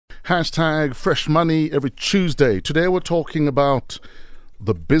Hashtag Fresh Money every Tuesday. Today we're talking about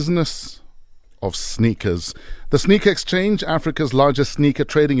the business of sneakers. The Sneaker Exchange, Africa's largest sneaker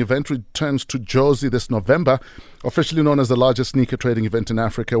trading event, returns to Jozi this November, officially known as the largest sneaker trading event in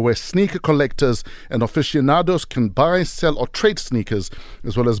Africa, where sneaker collectors and aficionados can buy, sell or trade sneakers,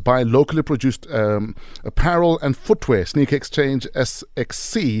 as well as buy locally produced apparel and footwear. Sneaker Exchange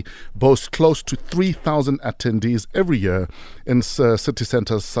SXC boasts close to 3,000 attendees every year in city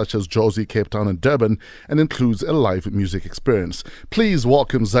centres such as Jozi, Cape Town and Durban, and includes a live music experience. Please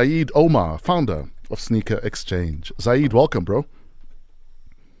welcome Zaid Omar, founder of Sneaker Exchange. Zaid, welcome, bro.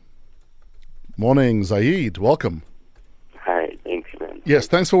 Morning, Zaid. Welcome. Hi, thanks, man. Yes,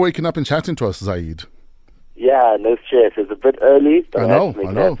 thanks for waking up and chatting to us, Zaid. Yeah, no stress. It's a bit early, but I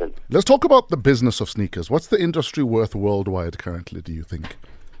know. Let's talk about the business of sneakers. What's the industry worth worldwide currently, do you think?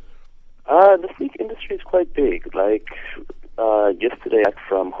 The sneaker industry is quite big. Like, yesterday I'm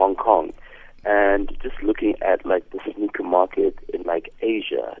from Hong Kong, and just looking at like the sneaker market in like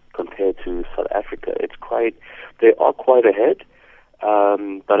Asia compared to South Africa, they are quite ahead.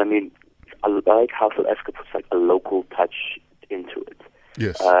 But I mean, I like how South Africa puts like a local touch into it.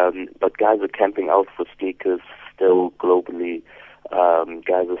 Yes. But guys are camping out for sneakers still globally.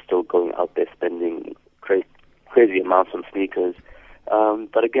 Guys are still going out there spending crazy amounts on sneakers.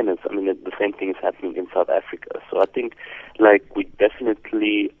 But again, the same thing is happening in South Africa. So I think like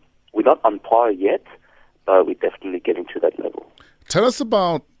we're not on par yet, but we're definitely getting to that level. Tell us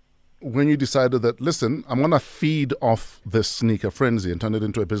about when you decided that, listen, I'm going to feed off this sneaker frenzy and turn it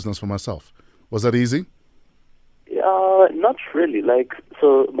into a business for myself. Was that easy? Not really. Like,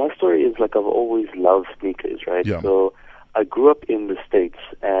 so my story is like I've always loved sneakers, right? Yeah. So I grew up in the States,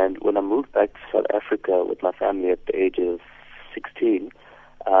 and when I moved back to South Africa with my family at the age of 16,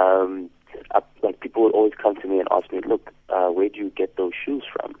 people would always come to me and ask me, look, where do you get those shoes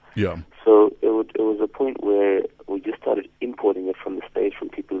from? Yeah. So it was a point where we just started importing it from the States, from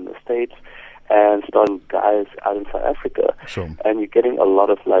people in the States, and starting guys out in South Africa. Sure. And you're getting a lot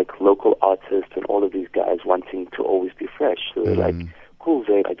of like local artists and all of these guys wanting to always be fresh. So they're like, cool,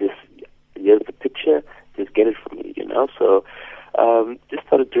 Zaid, here's the picture, just get it for me, you know? So just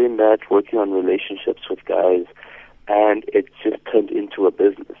started doing that, working on relationships with guys, and it just turned into a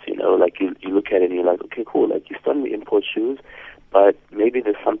business, you know? Like you look at it and you're like, okay, cool, like you're starting to import shoes, but maybe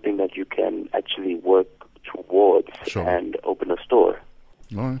there's something that you can actually work towards and open a store.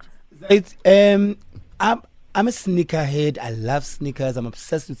 All right. I'm a sneakerhead. I love sneakers. I'm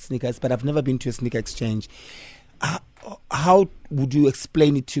obsessed with sneakers, but I've never been to a sneaker exchange. How would you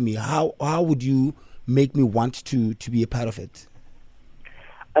explain it to me? How would you make me want to be a part of it?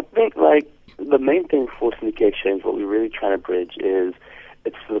 I think like the main thing for sneaker exchange, what we're really trying to bridge is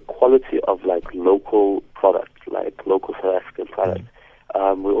it's the quality of like local product, like local South African product.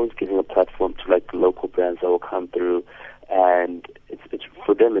 We're always giving a platform to like local brands that will come through, and it's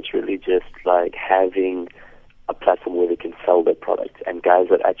for them it's really just like having a platform where they can sell their product, and guys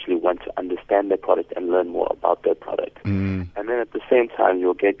that actually want to understand their product and learn more about their product. And then at the same time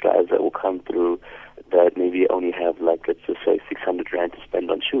you'll get guys that will come through that maybe only have like, let's just say 600 Rand to spend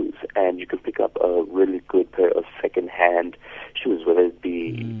on shoes, and you can pick up a really good pair of second-hand shoes, whether it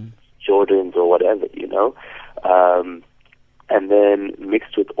be Jordans or whatever, you know. And then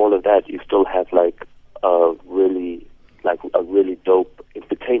mixed with all of that, you still have like a really dope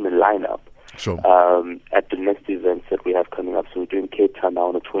entertainment lineup. Sure. At the next events that we have coming up. So we're doing Cape Town now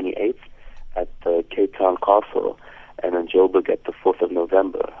on the 28th at the Cape Town Castle, and then Joburg at the 4th of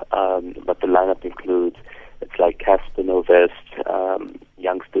November. But the lineup includes, it's like Casper Novest,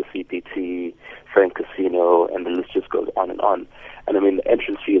 Youngster CPT, Frank Casino, and the list just goes on and on. And I mean, the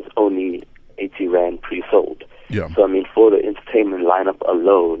entrance fee is only 80 Rand pre-sold. Yeah. So I mean, for the entertainment lineup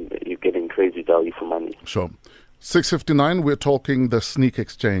alone, you're getting crazy value for money. Sure. 6:59, we're talking the Sneaker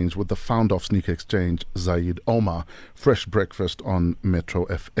Exchange with the founder of Sneaker Exchange, Zaid Omar. Fresh breakfast on Metro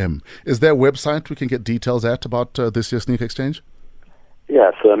FM. Is there a website we can get details at about this year's Sneaker Exchange?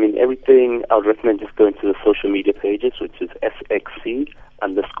 Yeah, so I mean, everything, I would recommend just going to the social media pages, which is SXC_ZA.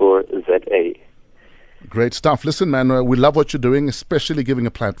 Great stuff. Listen, man, we love what you're doing, especially giving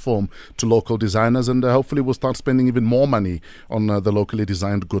a platform to local designers, and hopefully we'll start spending even more money on the locally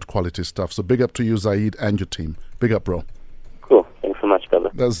designed, good quality stuff. So big up to you, Zaid, and your team. Big up, bro. Cool. Thanks so much, brother.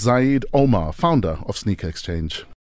 That's Zaid Omar, founder of Sneaker Exchange.